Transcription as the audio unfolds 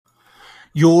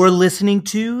You're listening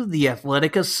to the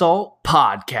Athletic Assault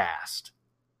Podcast.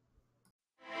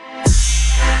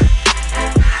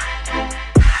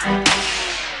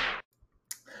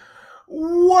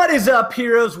 What is up,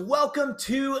 heroes? Welcome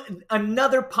to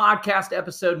another podcast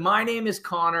episode. My name is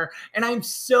Connor, and I'm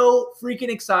so freaking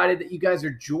excited that you guys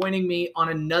are joining me on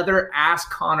another Ask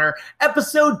Connor,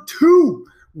 episode 2.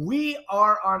 We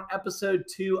are on episode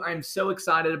 2. I'm so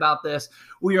excited about this.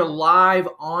 We are live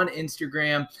on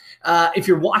Instagram. If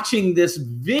you're watching this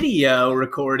video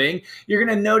recording, you're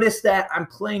going to notice that I'm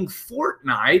playing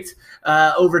Fortnite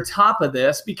over top of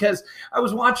this because I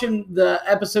was watching the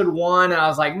episode 1 and I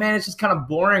was like, man, it's just kind of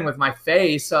boring with my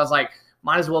face. So I was like,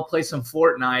 might as well play some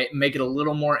Fortnite and make it a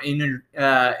little more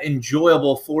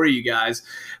enjoyable for you guys.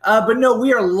 But no,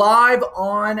 we are live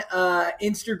on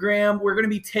Instagram. We're going to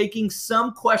be taking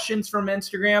some questions from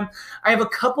Instagram. I have a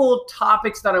couple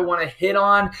topics that I want to hit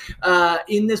on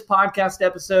in this podcast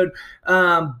episode,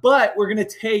 but we're going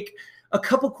to take a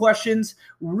couple questions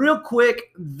real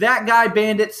quick. That guy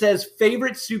Bandit says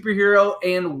favorite superhero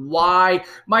and why.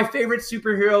 My favorite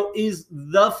superhero is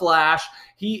The Flash.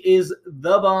 He is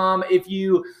the bomb. If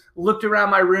you looked around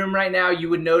my room right now, you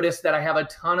would notice that I have a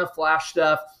ton of Flash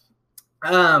stuff.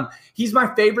 He's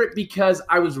my favorite because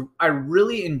I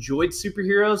really enjoyed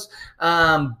superheroes,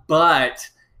 but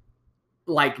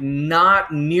like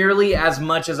not nearly as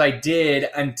much as I did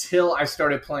until I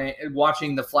started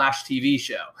watching the Flash TV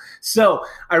show. So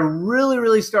I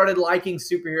really started liking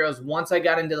superheroes once I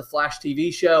got into the Flash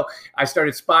TV show. I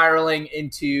started spiraling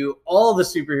into all the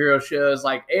superhero shows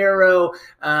like Arrow,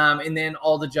 and then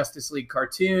all the Justice League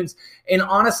cartoons. And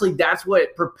honestly, that's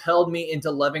what propelled me into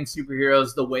loving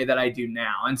superheroes the way that I do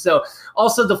now. And so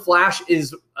also the Flash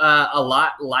is a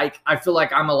lot like, I feel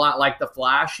like I'm a lot like the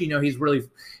Flash. You know, he's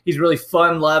really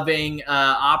fun-loving,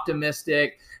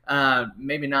 optimistic,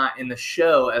 maybe not in the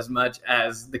show as much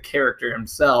as the character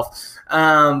himself.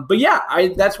 But yeah,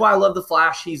 that's why I love the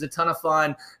Flash. He's a ton of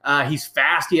fun. He's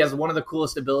fast. He has one of the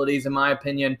coolest abilities, in my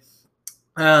opinion.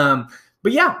 But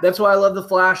yeah, that's why I love the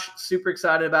Flash. Super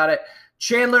excited about it.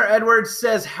 Chandler Edwards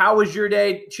says, how was your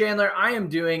day? Chandler, I am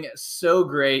doing so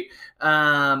great.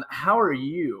 How are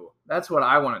you? That's what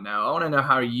I want to know. I want to know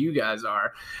how you guys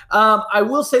are. I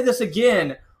will say this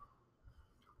again.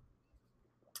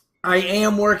 I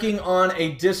am working on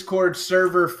a Discord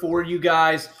server for you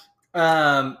guys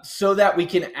so that we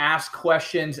can ask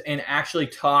questions and actually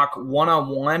talk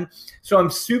one-on-one. So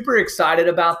I'm super excited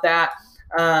about that.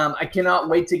 I cannot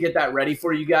wait to get that ready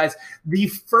for you guys. The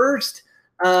first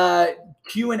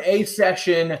Q&A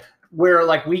session where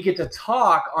like we get to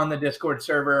talk on the Discord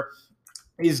server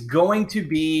is going to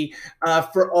be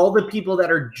for all the people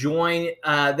that are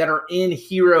that are in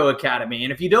Hero Academy.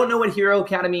 And if you don't know what Hero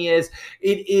Academy is,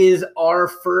 it is our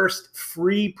first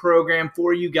free program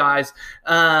for you guys.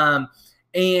 And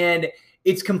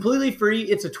it's completely free.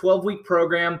 It's a 12-week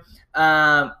program.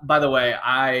 By the way,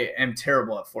 I am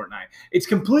terrible at Fortnite. It's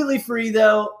completely free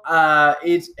though.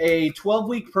 It's a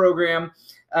 12-week program.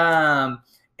 And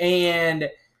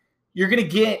you're going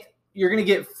to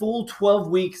get full 12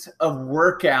 weeks of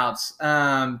workouts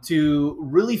to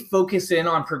really focus in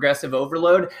on progressive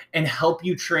overload and help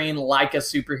you train like a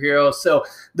superhero. So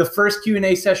the first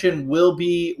Q&A session will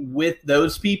be with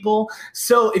those people.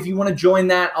 So if you want to join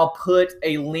that, I'll put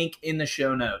a link in the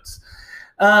show notes.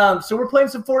 So we're playing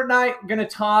some Fortnite. We're going to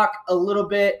talk a little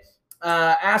bit,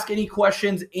 ask any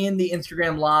questions in the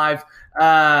Instagram Live.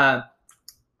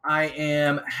 I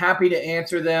am happy to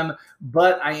answer them,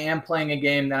 but I am playing a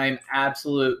game that I'm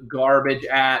absolute garbage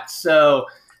at. So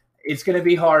it's going to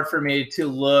be hard for me to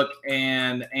look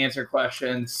and answer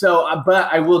questions. So,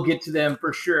 but I will get to them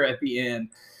for sure at the end.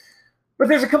 But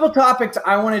there's a couple topics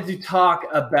I wanted to talk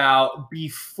about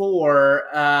before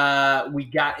we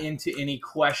got into any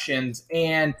questions.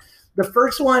 And the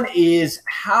first one is,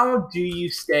 how do you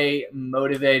stay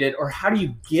motivated, or how do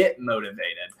you get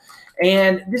motivated?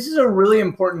 And this is a really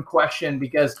important question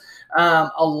because a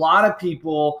lot of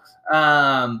people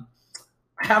have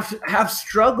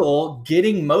struggle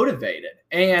getting motivated.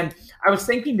 And I was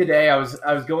thinking today, I was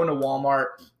going to Walmart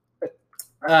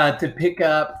to pick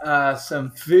up some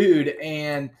food,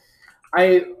 and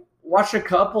I watched a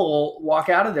couple walk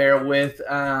out of there with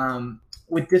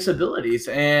disabilities,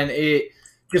 and it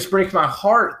just breaks my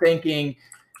heart thinking,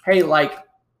 hey, like,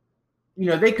 you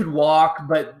know, they could walk,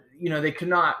 but you know, they could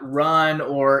not run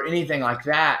or anything like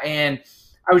that. And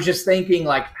I was just thinking,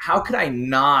 like, how could I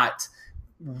not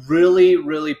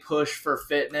really push for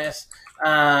fitness?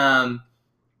 There's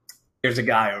a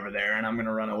guy over there, and I'm going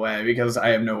to run away because I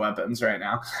have no weapons right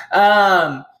now.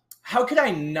 How could I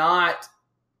not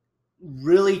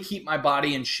really keep my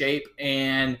body in shape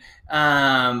and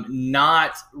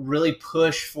not really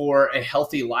push for a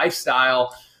healthy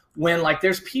lifestyle when like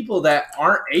there's people that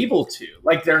aren't able to,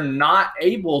 like they're not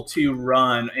able to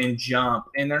run and jump,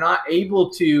 and they're not able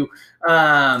to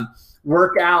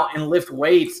work out and lift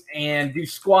weights and do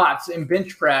squats and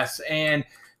bench press and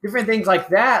different things like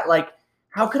that. Like,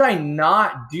 how could I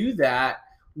not do that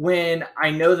when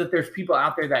I know that there's people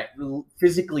out there that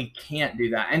physically can't do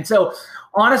that? And so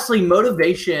honestly,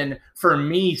 motivation for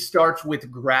me starts with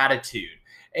gratitude.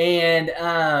 And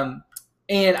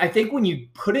I think when you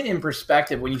put it in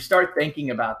perspective, when you start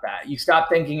thinking about that, you stop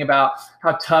thinking about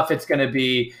how tough it's going to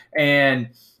be and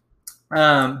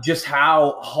just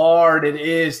how hard it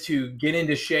is to get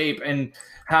into shape, and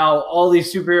how all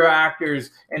these superhero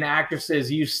actors and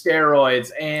actresses use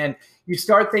steroids. And you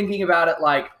start thinking about it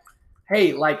like,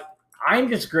 hey, like, I'm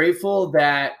just grateful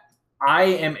that I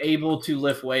am able to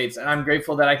lift weights, and I'm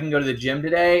grateful that I can go to the gym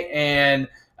today and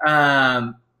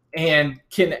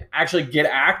can actually get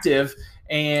active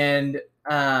and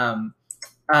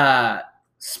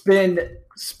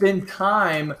spend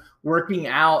time working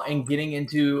out and getting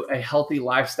into a healthy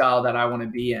lifestyle that I want to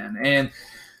be in. And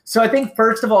so I think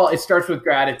first of all, it starts with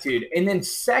gratitude. And then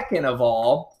second of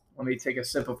all, let me take a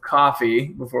sip of coffee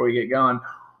before we get going.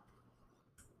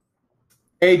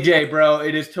 AJ, bro,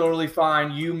 it is totally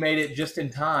fine. You made it just in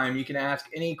time. You can ask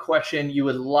any question you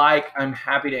would like. I'm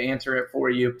happy to answer it for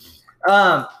you.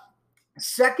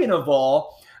 Second of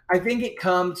all, I think it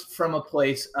comes from a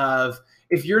place of,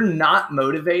 if you're not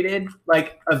motivated,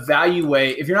 like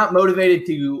evaluate. If you're not motivated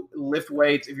to lift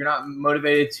weights, if you're not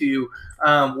motivated to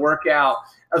work out,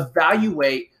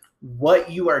 evaluate what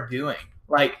you are doing.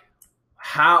 Like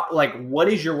what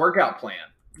is your workout plan?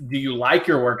 Do you like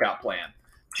your workout plan?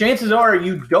 Chances are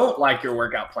you don't like your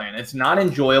workout plan. It's not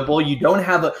enjoyable. You don't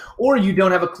have a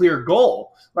clear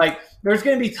goal. Like, there's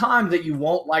going to be times that you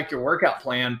won't like your workout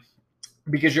plan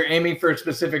because you're aiming for a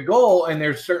specific goal, and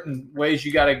there's certain ways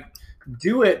you got to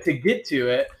do it to get to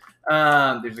it.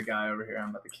 There's a guy over here. I'm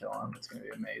about to kill him. It's going to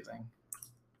be amazing.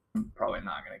 I'm probably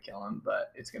not going to kill him,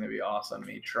 but it's going to be awesome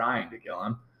me trying to kill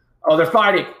him. Oh, they're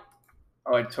fighting.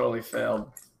 Oh, I totally failed.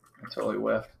 I totally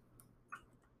whiffed.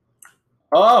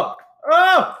 Oh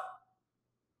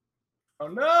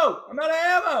no, I'm out of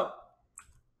ammo.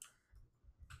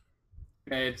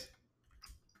 Grenades.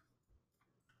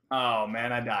 Oh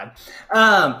man, I died.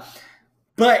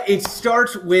 But it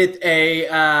starts with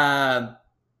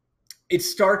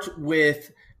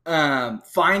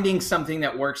finding something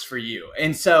that works for you.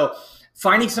 And so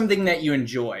finding something that you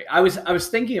enjoy. I was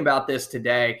thinking about this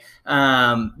today,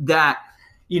 that,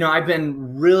 I've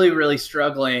been really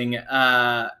struggling,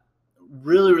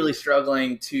 really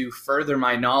struggling to further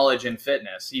my knowledge in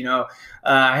fitness.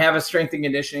 I have a strength and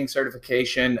conditioning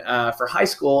certification for high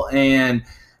school, and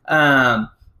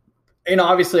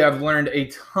obviously I've learned a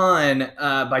ton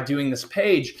by doing this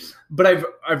page, but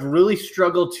I've really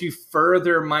struggled to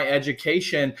further my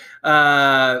education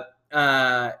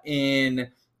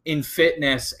in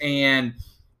fitness, and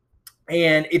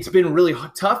it's been really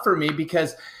tough for me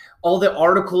because all the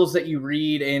articles that you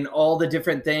read and all the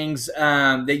different things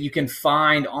that you can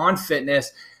find on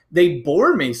fitness, they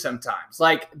bore me sometimes,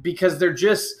 because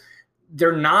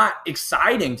they're not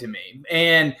exciting to me.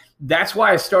 And that's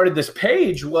why I started this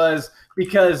page, was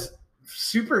because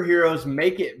superheroes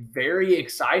make it very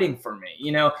exciting for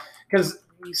me, because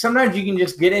sometimes you can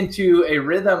just get into a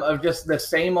rhythm of just the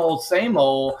same old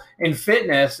in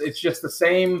fitness. It's just the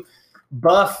same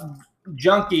buff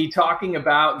junkie talking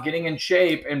about getting in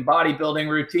shape and bodybuilding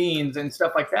routines and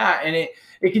stuff like that. And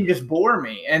it can just bore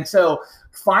me. And so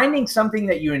finding something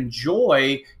that you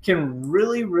enjoy can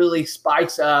really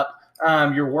spice up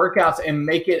your workouts and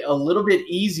make it a little bit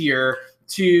easier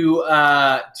to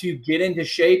get into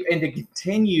shape and to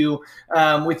continue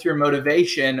with your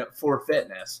motivation for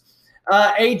fitness.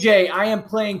 AJ, I am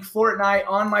playing Fortnite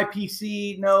on my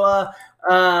PC, Noah.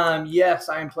 Yes,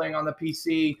 I am playing on the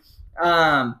PC.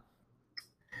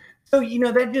 So,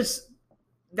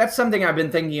 that's something I've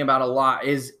been thinking about a lot,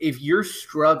 is if you're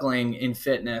struggling in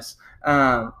fitness,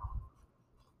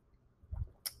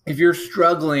 if you're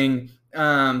struggling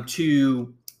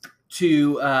to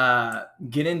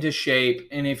get into shape,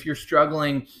 and if you're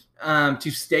struggling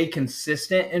to stay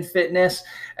consistent in fitness,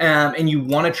 and you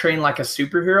want to train like a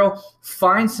superhero,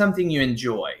 find something you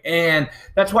enjoy. And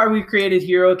that's why we created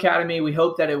Hero Academy. We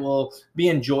hope that it will be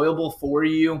enjoyable for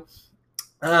you.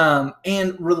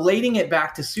 And relating it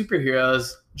back to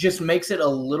superheroes just makes it a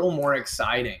little more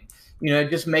exciting. It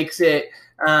just makes it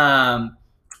a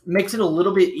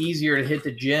little bit easier to hit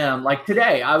the gym. Like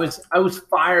today, I was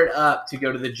fired up to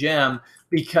go to the gym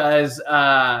because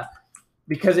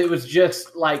because it was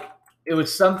just like, it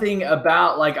was something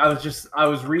about like, I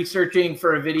was researching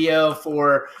for a video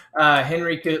for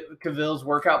Henry Cavill's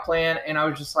workout plan. And I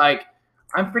was just like,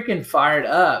 I'm freaking fired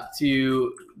up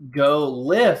to go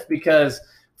lift because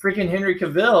freaking Henry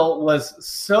Cavill was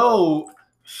so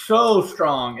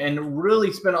strong and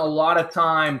really spent a lot of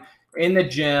time in the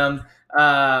gym,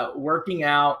 working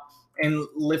out and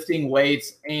lifting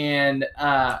weights. And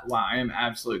wow, I am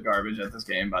absolute garbage at this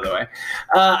game, by the way.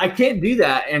 I can't do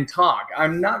that and talk.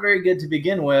 I'm not very good to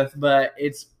begin with, but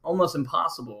it's almost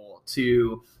impossible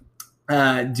to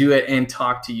do it and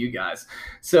talk to you guys.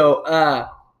 So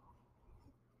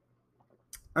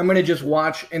I'm going to just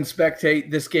watch and spectate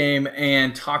this game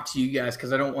and talk to you guys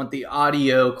because I don't want the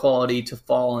audio quality to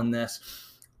fall in this.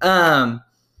 But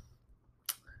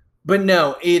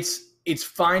no, it's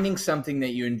finding something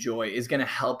that you enjoy is going to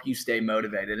help you stay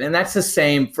motivated. And that's the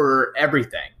same for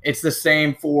everything. It's the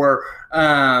same for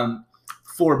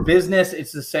business.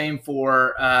 It's the same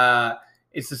for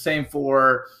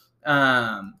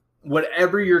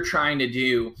whatever you're trying to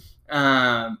do.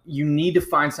 You need to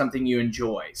find something you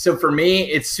enjoy. So for me,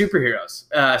 it's superheroes.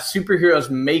 Superheroes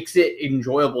makes it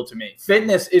enjoyable to me.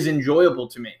 Fitness is enjoyable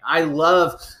to me. I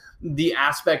love the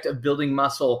aspect of building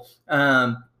muscle,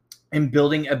 and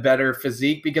building a better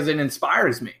physique because it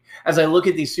inspires me. As I look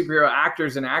at these superhero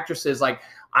actors and actresses, like,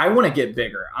 I want to get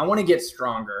bigger. I want to get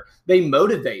stronger. They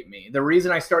motivate me. The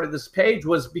reason I started this page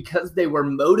was because they were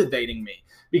motivating me,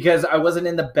 because I wasn't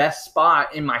in the best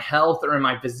spot in my health or in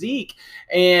my physique.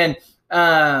 And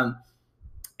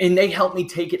they helped me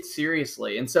take it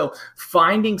seriously. And so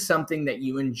finding something that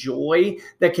you enjoy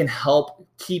that can help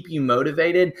keep you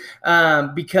motivated,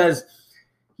 because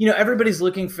everybody's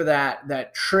looking for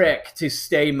that trick to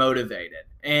stay motivated,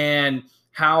 and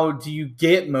how do you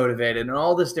get motivated and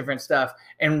all this different stuff.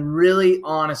 And really,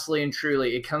 honestly and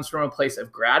truly, it comes from a place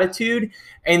of gratitude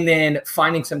and then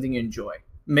finding something you enjoy,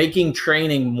 making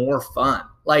training more fun.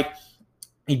 Like,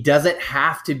 it doesn't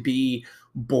have to be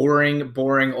boring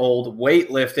old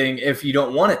weightlifting if you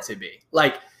don't want it to be.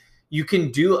 Like, you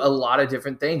can do a lot of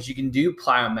different things. You can do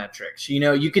plyometrics.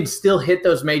 You can still hit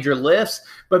those major lifts,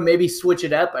 but maybe switch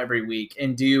it up every week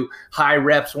and do high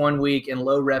reps one week and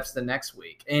low reps the next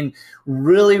week. And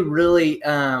really, really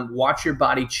watch your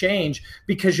body change,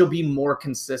 because you'll be more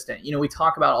consistent. We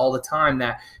talk about all the time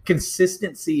that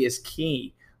consistency is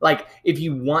key. Like, if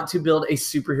you want to build a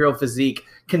superhero physique,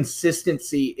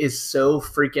 consistency is so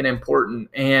freaking important.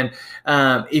 And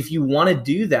if you want to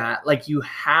do that, like, you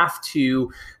have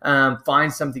to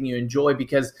find something you enjoy,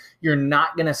 because you're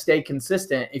not going to stay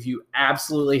consistent if you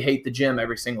absolutely hate the gym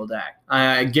every single day.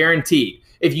 Guaranteed.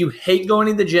 If you hate going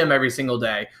to the gym every single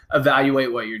day,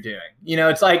 evaluate what you're doing.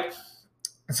 It's like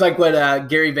what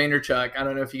Gary Vaynerchuk, I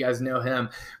don't know if you guys know him,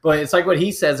 but it's like what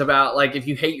he says about, like, if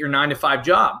you hate your 9-to-5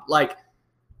 job, like,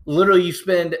 literally you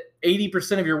spend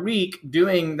 80% of your week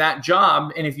doing that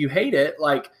job. And if you hate it,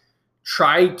 like,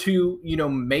 try to,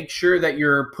 make sure that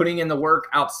you're putting in the work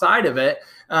outside of it,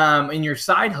 in your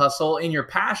side hustle, in your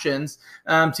passions,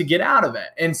 to get out of it.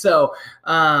 And so,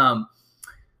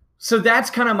 so that's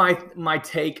kind of my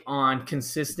take on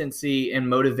consistency and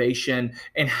motivation,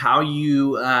 and how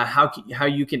you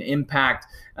can impact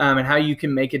and how you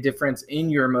can make a difference in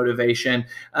your motivation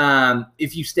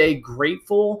if you stay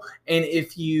grateful, and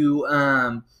if you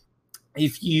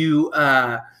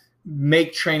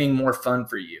make training more fun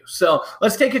for you. So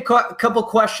let's take a couple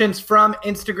questions from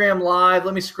Instagram Live.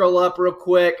 Let me scroll up real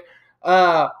quick.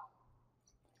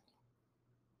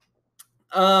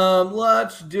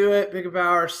 Let's do it. Pick a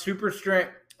power, super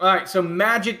strength. All right. So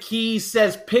Magic Keys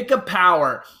says, pick a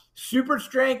power, super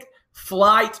strength,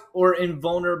 flight, or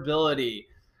invulnerability.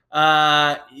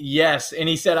 Yes. And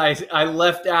he said, I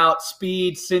left out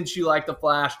speed since you like the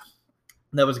Flash.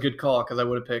 That was a good call, because I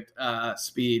would have picked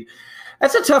speed.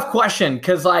 That's a tough question,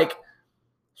 because, like,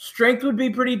 strength would be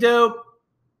pretty dope.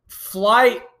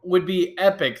 Flight would be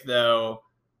epic, though.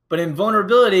 But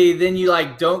invulnerability, then you,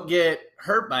 like, don't get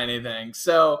hurt by anything.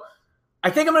 So I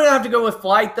think I'm going to have to go with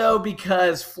flight, though,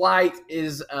 because flight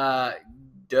is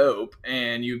dope,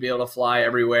 and you'd be able to fly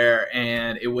everywhere,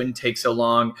 and it wouldn't take so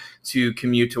long to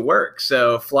commute to work.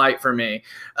 So flight for me.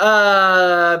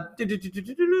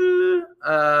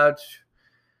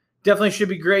 Definitely should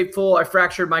be grateful. I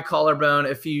fractured my collarbone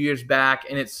a few years back,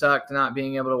 and it sucked not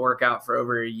being able to work out for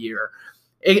over a year.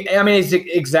 It's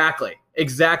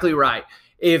exactly right.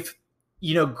 If,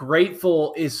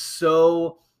 grateful is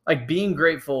so, like, being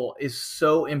grateful is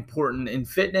so important in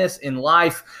fitness, in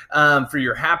life, for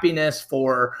your happiness,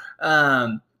 for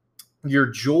your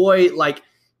joy. Like,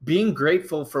 being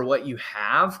grateful for what you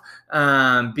have,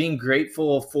 being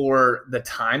grateful for the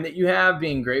time that you have,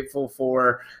 being grateful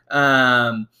for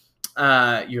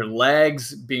your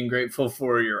legs, being grateful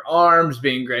for your arms,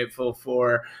 being grateful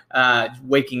for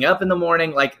waking up in the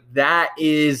morning. Like that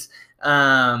is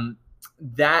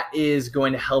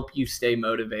going to help you stay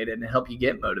motivated and help you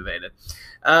get motivated.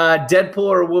 Deadpool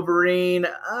or Wolverine?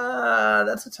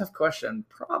 That's a tough question.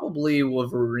 Probably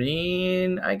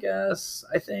Wolverine, I guess.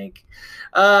 I think.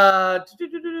 I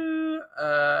do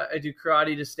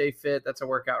karate to stay fit. That's a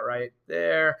workout right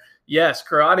there. Yes,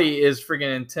 karate is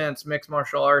freaking intense, mixed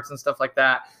martial arts and stuff like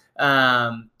that.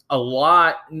 A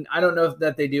lot. I don't know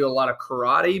that they do a lot of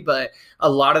karate, but a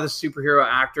lot of the superhero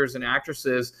actors and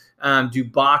actresses do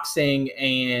boxing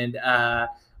and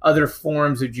other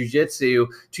forms of jiu-jitsu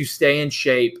to stay in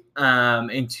shape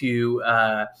and to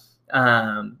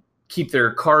keep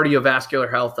their cardiovascular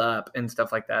health up and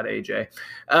stuff like that, AJ.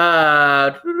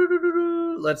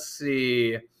 Let's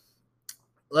see.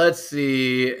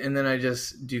 And then I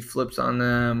just do flips on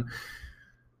them.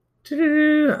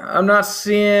 I'm not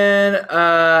seeing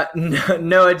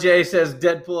Noah J says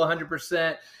Deadpool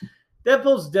 100%.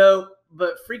 Deadpool's dope,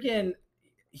 but freaking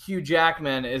Hugh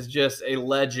Jackman is just a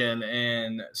legend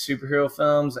in superhero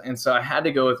films, and so I had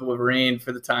to go with Wolverine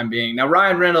for the time being. Now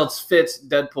Ryan Reynolds fits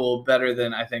Deadpool better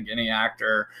than I think any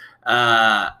actor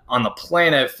on the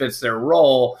planet fits their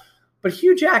role. But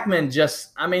Hugh Jackman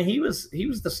he was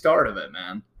the start of it,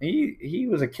 man. He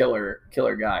was a killer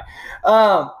guy.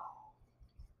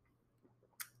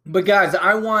 But guys,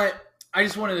 I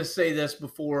just wanted to say this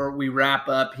before we wrap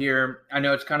up here. I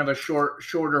know it's kind of a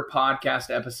shorter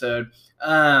podcast episode,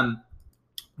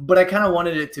 but I kind of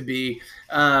wanted it to be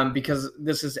because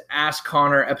this is Ask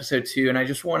Connor episode 2, and I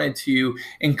just wanted to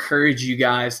encourage you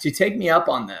guys to take me up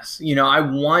on this. I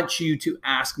want you to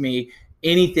ask me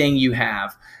anything you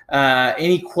have,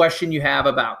 any question you have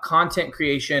about content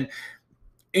creation,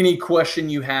 any question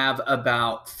you have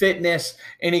about fitness,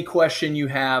 any question you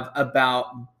have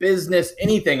about business,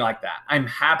 anything like that. I'm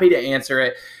happy to answer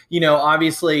it.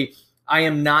 Obviously, I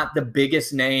am not the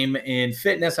biggest name in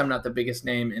fitness. I'm not the biggest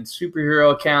name in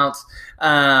superhero accounts.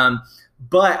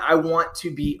 But I want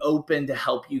to be open to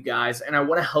help you guys, and I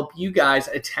want to help you guys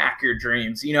attack your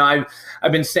dreams.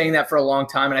 I've been saying that for a long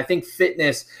time, and I think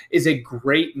fitness is a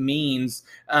great means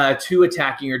to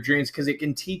attacking your dreams because it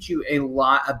can teach you a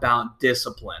lot about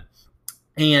discipline.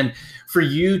 And for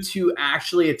you to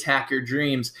actually attack your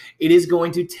dreams, it is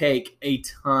going to take a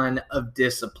ton of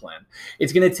discipline.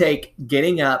 It's going to take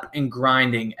getting up and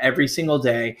grinding every single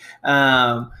day,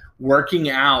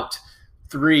 working out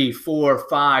 3, 4,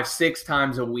 5, 6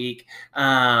 times a week.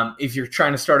 If you're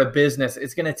trying to start a business,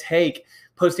 it's going to take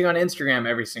posting on Instagram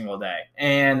every single day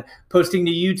and posting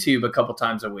to YouTube a couple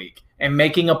times a week and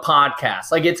making a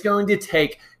podcast. Like, it's going to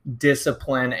take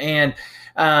discipline. And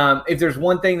if there's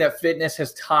one thing that fitness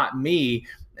has taught me,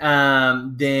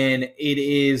 then it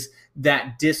is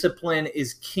that discipline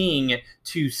is key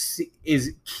to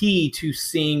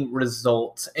seeing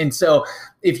results. And so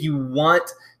if you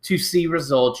want to see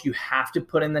results, you have to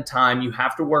put in the time, you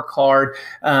have to work hard,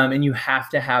 and you have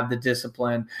to have the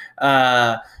discipline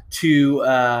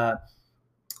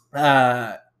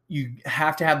you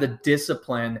have to have the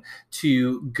discipline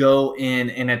to go in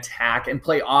and attack and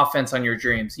play offense on your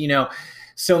dreams.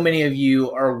 So many of you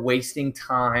are wasting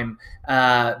time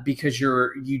because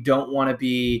you don't want to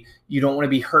be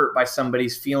hurt by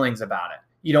somebody's feelings about it.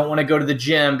 You don't want to go to the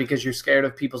gym because you're scared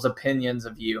of people's opinions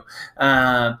of you.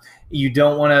 You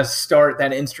don't want to start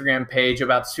that Instagram page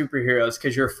about superheroes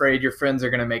because you're afraid your friends are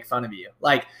going to make fun of you.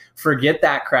 Like, forget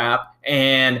that crap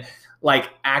and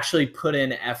actually put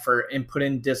in effort and put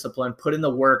in discipline, put in the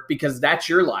work, because that's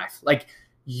your life. Like,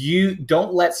 you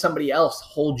don't let somebody else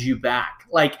hold you back.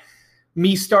 Like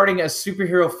me starting a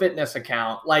superhero fitness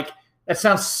account, that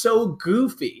sounds so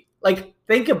goofy.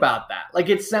 Think about that.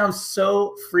 It sounds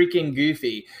so freaking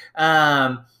goofy.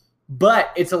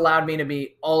 But it's allowed me to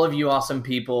meet all of you awesome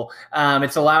people.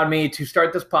 It's allowed me to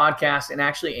start this podcast and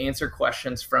actually answer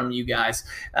questions from you guys.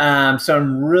 So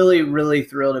I'm really, really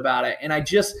thrilled about it. And I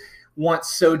just want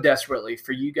so desperately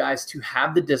for you guys to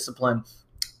have the discipline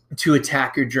to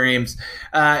attack your dreams.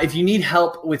 If you need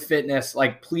help with fitness,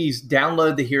 please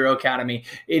download the Hero Academy.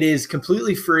 It is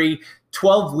completely free.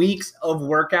 12 weeks of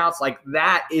workouts,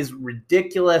 that is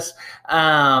ridiculous.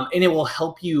 And it will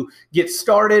help you get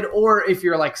started. Or if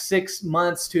you're 6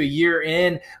 months to a year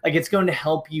in, it's going to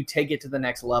help you take it to the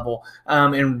next level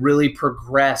and really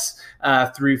progress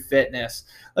through fitness.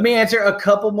 Let me answer a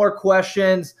couple more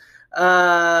questions.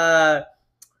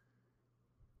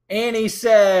 Annie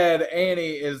said,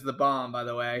 Annie is the bomb, by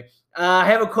the way. I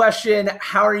have a question.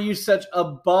 How are you such a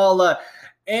baller?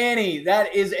 Annie,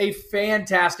 that is a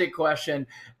fantastic question.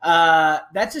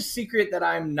 That's a secret that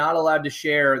I'm not allowed to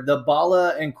share. The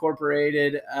Bala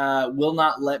Incorporated will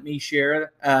not let me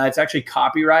share. It's actually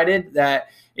copyrighted that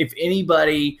if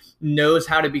anybody knows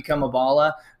how to become a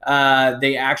Bala,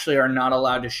 they actually are not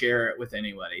allowed to share it with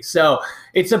anybody. So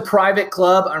it's a private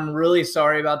club. I'm really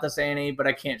sorry about this, Annie, but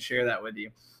I can't share that with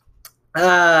you.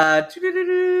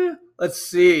 Let's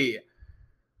see.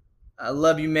 I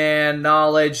love you, man.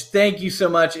 Knowledge. Thank you so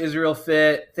much, Israel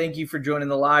Fit. Thank you for joining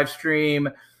the live stream.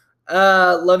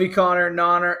 Love you, Connor.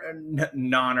 Noah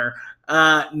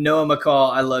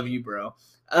McCall. I love you, bro.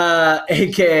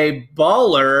 AKA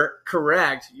Baller.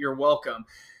 Correct. You're welcome.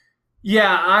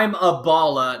 Yeah, I'm a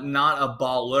baller, not a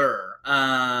baller.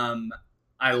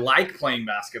 I like playing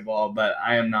basketball, but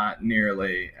I am not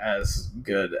nearly as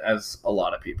good as a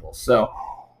lot of people. So,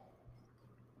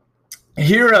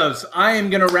 heroes, I am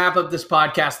going to wrap up this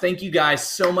podcast. Thank you guys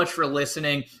so much for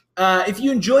listening. If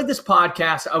you enjoyed this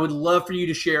podcast, I would love for you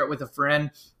to share it with a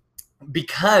friend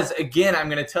because, again, I'm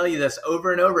going to tell you this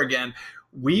over and over again.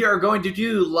 We are going to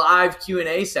do live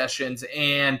Q&A sessions,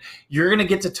 and you're going to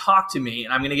get to talk to me,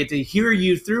 and I'm going to get to hear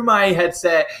you through my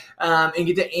headset and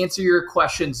get to answer your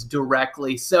questions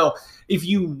directly. So if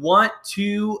you want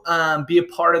to be a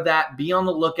part of that, be on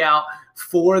the lookout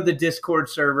for the Discord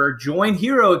server. Join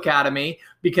Hero Academy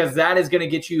because that is going to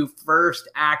get you first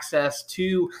access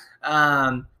to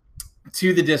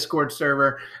the Discord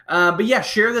server. But yeah,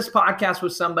 share this podcast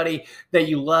with somebody that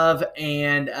you love,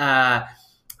 and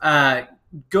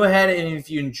go ahead and if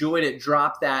you enjoyed it,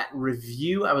 drop that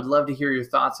review. I would love to hear your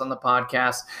thoughts on the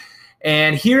podcast.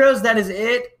 And heroes, that is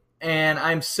it. And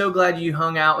I'm so glad you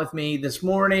hung out with me this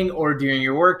morning or during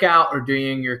your workout or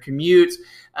during your commute.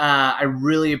 I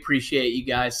really appreciate you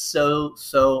guys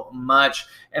so much.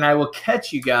 And I will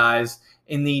catch you guys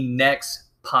in the next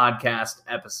podcast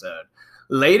episode.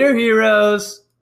 Later, heroes.